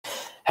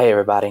Hey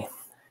everybody,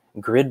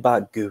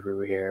 Gridbot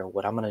Guru here.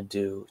 What I'm going to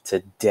do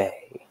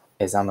today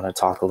is I'm going to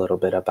talk a little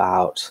bit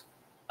about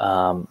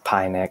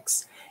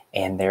Pionex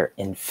and their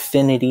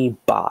Infinity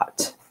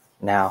Bot.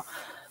 Now,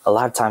 a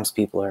lot of times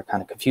people are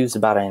kind of confused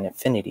about an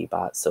Infinity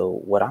Bot,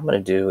 so what I'm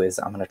going to do is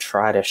I'm going to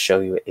try to show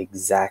you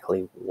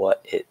exactly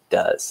what it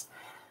does.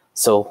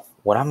 So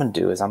what I'm going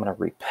to do is I'm going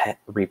to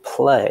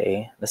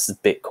replay, this is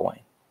Bitcoin,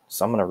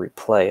 so I'm going to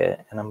replay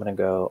it and I'm going to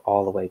go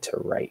all the way to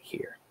right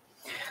here.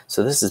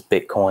 So this is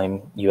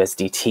Bitcoin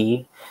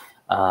USDT.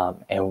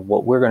 And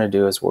what we're going to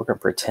do is we're going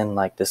to pretend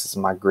like this is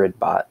my grid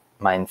bot,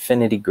 my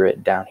infinity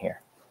grid down here.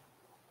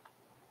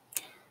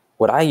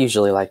 What I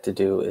usually like to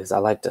do is I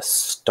like to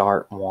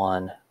start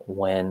one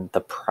when the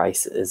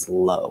price is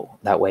low.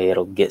 That way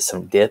it'll get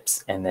some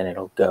dips and then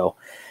it'll go.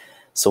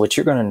 So what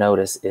you're going to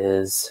notice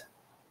is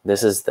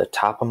this is the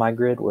top of my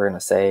grid. We're going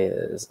to say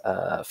is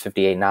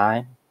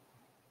 58.9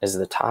 is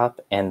the top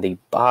and the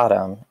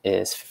bottom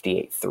is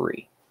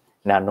 58.3.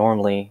 Now,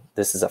 normally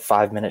this is a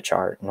 5-minute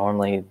chart.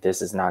 Normally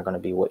this is not going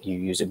to be what you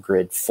use a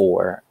grid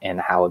for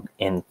and how an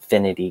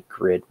infinity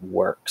grid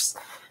works.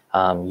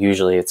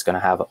 Usually it's going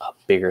to have a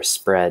bigger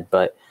spread,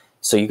 but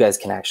so you guys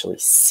can actually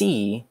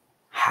see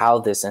how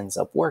this ends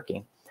up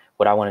working.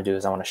 What I want to do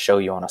is I want to show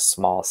you on a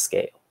small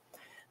scale.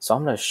 So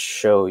I'm going to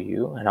show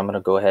you and I'm going to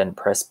go ahead and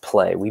press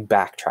play. We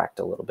backtracked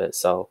a little bit.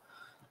 So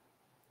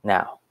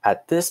now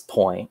at this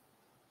point,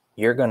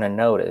 you're going to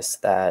notice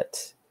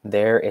that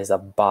there is a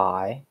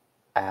buy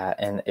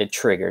and it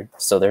triggered.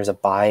 So there's a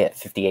buy at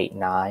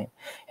 58.9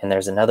 and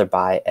there's another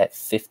buy at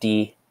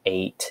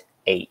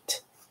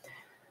 58.8.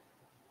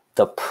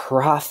 The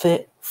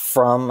profit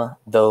from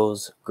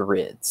those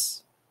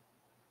grids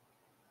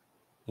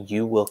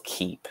you will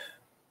keep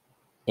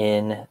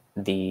in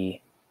the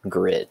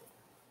grid.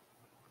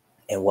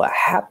 And what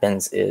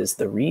happens is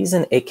the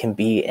reason it can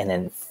be an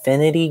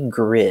infinity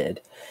grid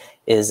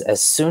is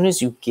as soon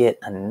as you get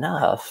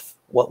enough,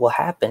 what will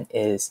happen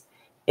is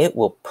it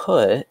will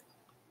put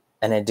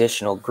an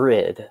additional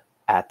grid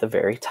at the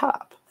very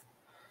top.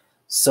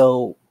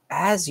 So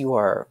as you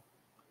are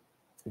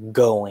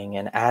going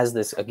and as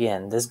this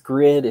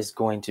grid is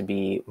going to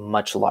be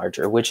much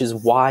larger, which is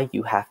why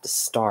you have to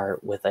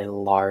start with a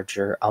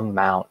larger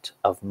amount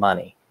of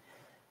money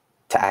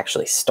to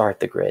actually start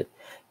the grid,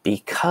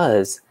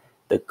 because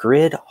the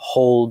grid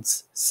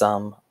holds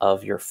some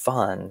of your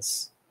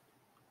funds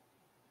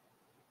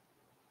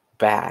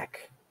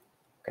back,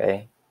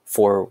 okay,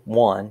 for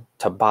one,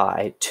 to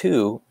buy,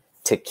 two,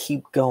 to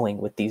keep going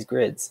with these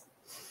grids.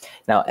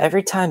 Now,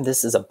 every time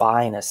this is a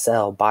buy and a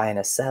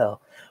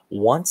sell,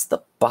 once the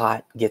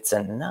bot gets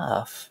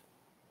enough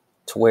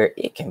to where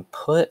it can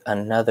put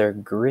another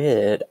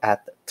grid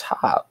at the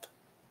top,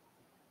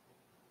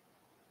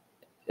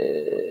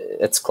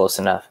 it's close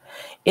enough.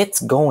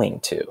 It's going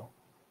to.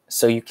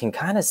 So you can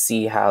kind of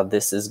see how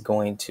this is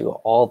going to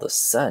all of a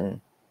sudden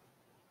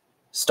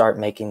start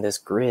making this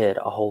grid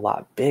a whole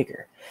lot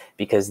bigger,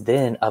 because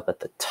then up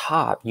at the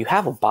top you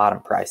have a bottom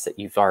price that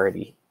you've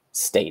already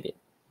stated.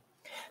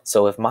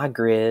 So if my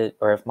grid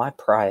or if my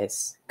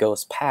price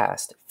goes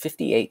past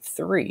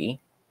 58.3,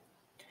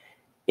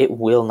 it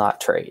will not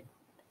trade.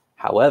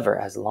 However,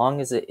 as long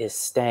as it is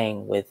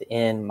staying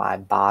within my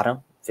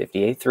bottom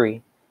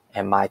 58.3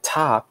 and my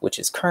top, which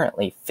is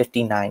currently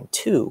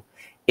 59.2,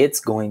 it's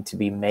going to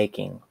be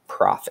making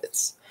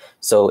profits.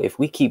 So if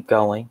we keep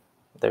going,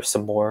 there's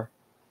some more.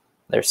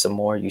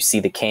 You see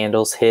the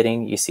candles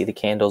hitting, you see the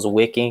candles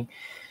wicking,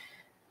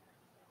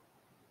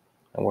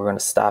 and we're going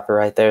to stop it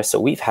right there. So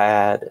we've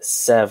had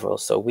several,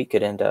 so we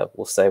could end up,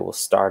 we'll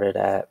start it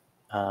at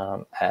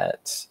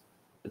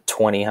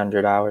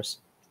 2000 hours.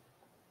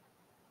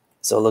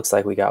 So it looks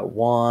like we got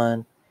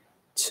 1,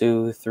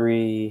 2,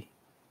 3,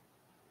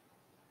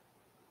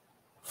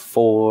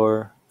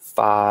 4,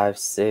 5,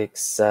 6,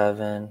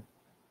 7,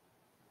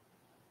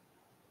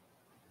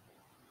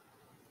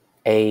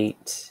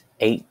 8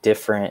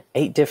 different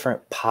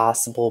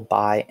possible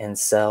buy and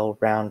sell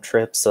round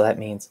trips. So that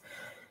means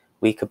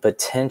we could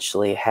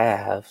potentially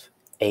have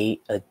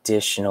 8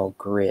 additional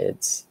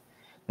grids.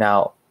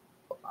 Now,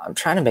 I'm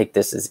trying to make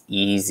this as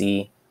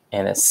easy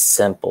and as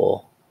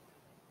simple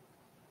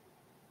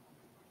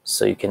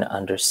so you can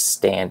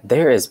understand.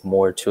 There is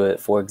more to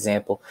it. For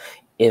example,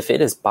 if it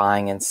is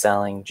buying and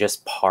selling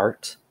just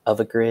part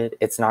of a grid,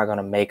 it's not going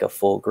to make a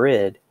full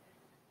grid.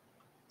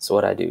 So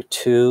what I do,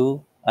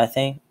 two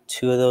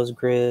of those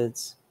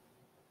grids,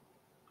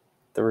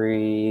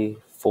 3,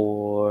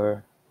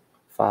 4,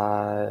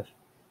 5,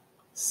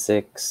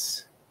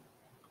 6,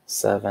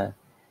 7,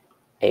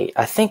 8.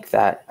 I think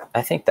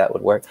that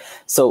would work.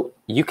 So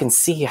you can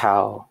see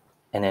how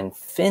an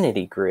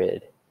infinity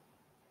grid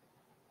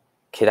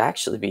could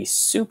actually be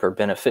super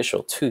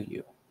beneficial to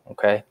you.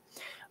 Okay.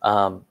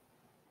 And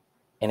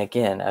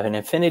again, an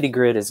infinity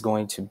grid is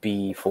going to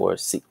be for,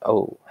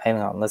 hang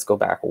on, let's go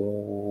back.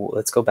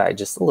 Let's go back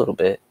just a little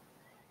bit,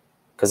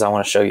 because I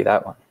want to show you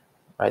that one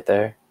right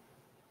there.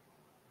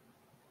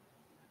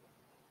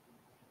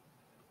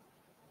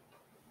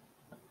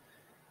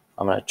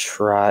 I'm going to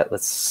try,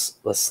 let's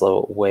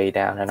slow it way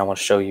down, and I want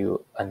to show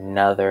you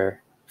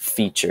another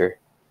feature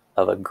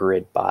of a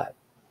grid bot.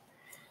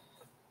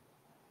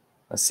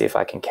 Let's see if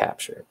I can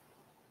capture it.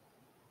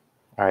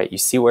 All right, you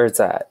see where it's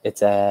at.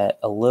 It's at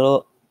a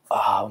little,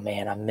 oh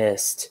man, I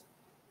missed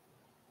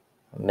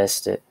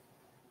it.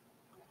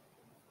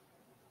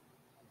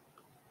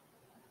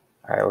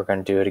 All right, we're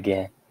going to do it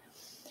again.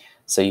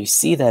 So you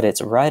see that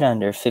it's right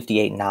under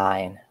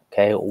 58.9.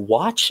 Okay,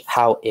 watch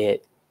how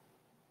it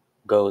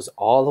goes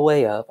all the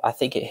way up. I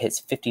think it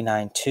hits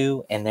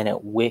 59.2, and then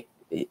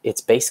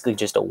it's basically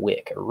just a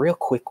wick, a real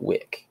quick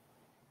wick.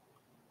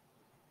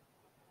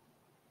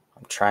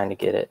 I'm trying to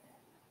get it.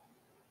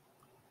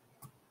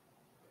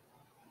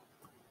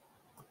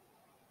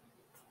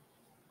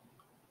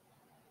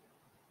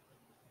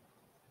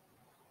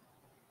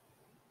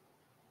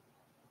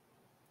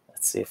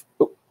 Let's see if,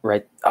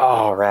 right,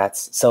 oh,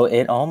 rats. So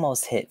it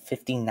almost hit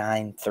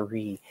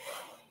 59.3.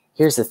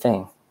 Here's the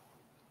thing.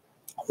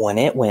 When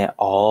it went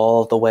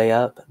all the way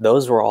up,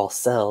 those were all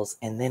sells,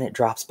 and then it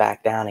drops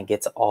back down and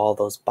gets all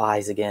those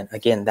buys again.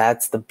 Again,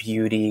 that's the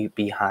beauty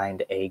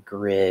behind a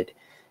grid.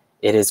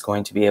 It is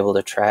going to be able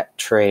to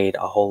trade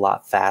a whole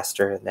lot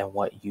faster than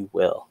what you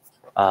will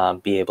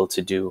be able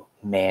to do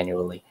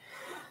manually.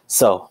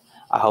 So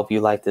I hope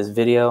you like this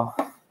video.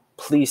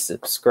 Please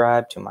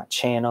subscribe to my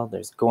channel.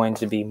 There's going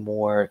to be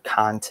more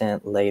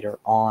content later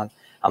on.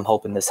 I'm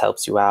hoping this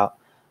helps you out.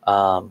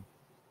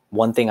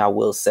 One thing I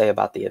will say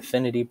about the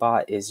affinity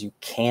bot is you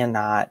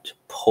cannot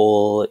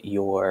pull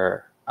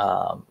your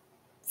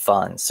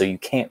funds, so you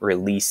can't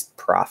release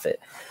profit.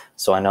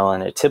 So I know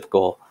in a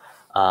typical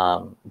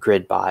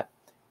grid bot,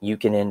 you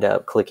can end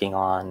up clicking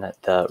on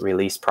the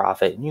release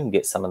profit, and you can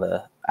get some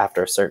of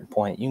after a certain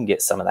point, you can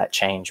get some of that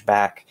change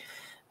back,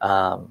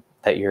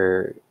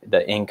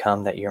 the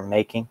income that you're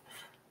making.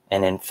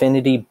 An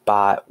infinity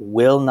bot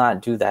will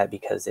not do that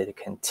because it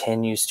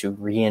continues to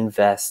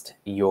reinvest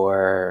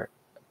your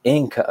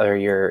income or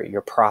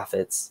your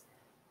profits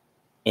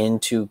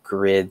into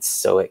grids,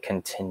 so it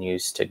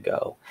continues to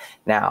go.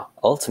 Now,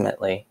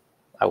 ultimately,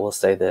 I will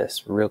say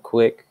this real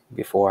quick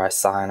before I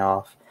sign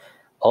off.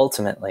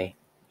 Ultimately,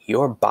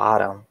 your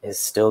bottom is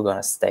still going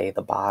to stay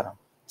the bottom.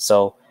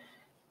 So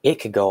it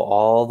could go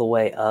all the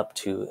way up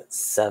to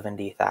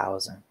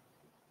 70,000,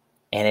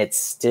 and it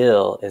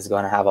still is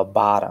going to have a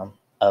bottom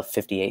of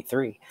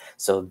 58.3.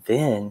 So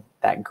then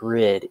that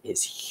grid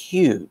is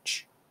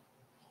huge.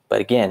 But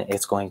again,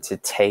 it's going to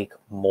take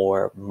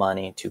more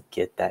money to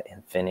get that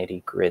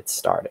infinity grid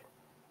started.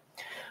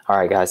 All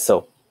right, guys.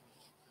 So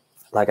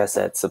like I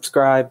said,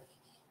 subscribe,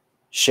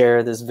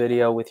 share this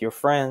video with your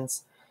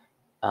friends.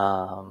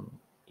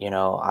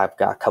 I've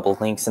got a couple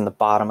links in the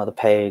bottom of the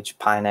page,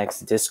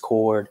 Pionex,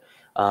 Discord.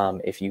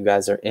 If you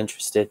guys are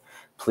interested,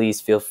 please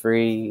feel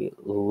free.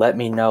 Let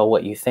me know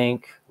what you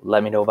think.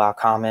 Let me know about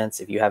comments.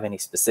 If you have any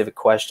specific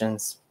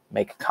questions,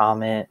 make a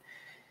comment.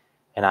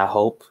 And I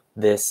hope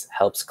this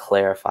helps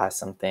clarify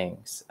some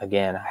things.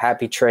 Again,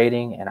 happy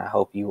trading, and I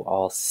hope you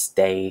all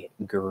stay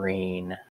green.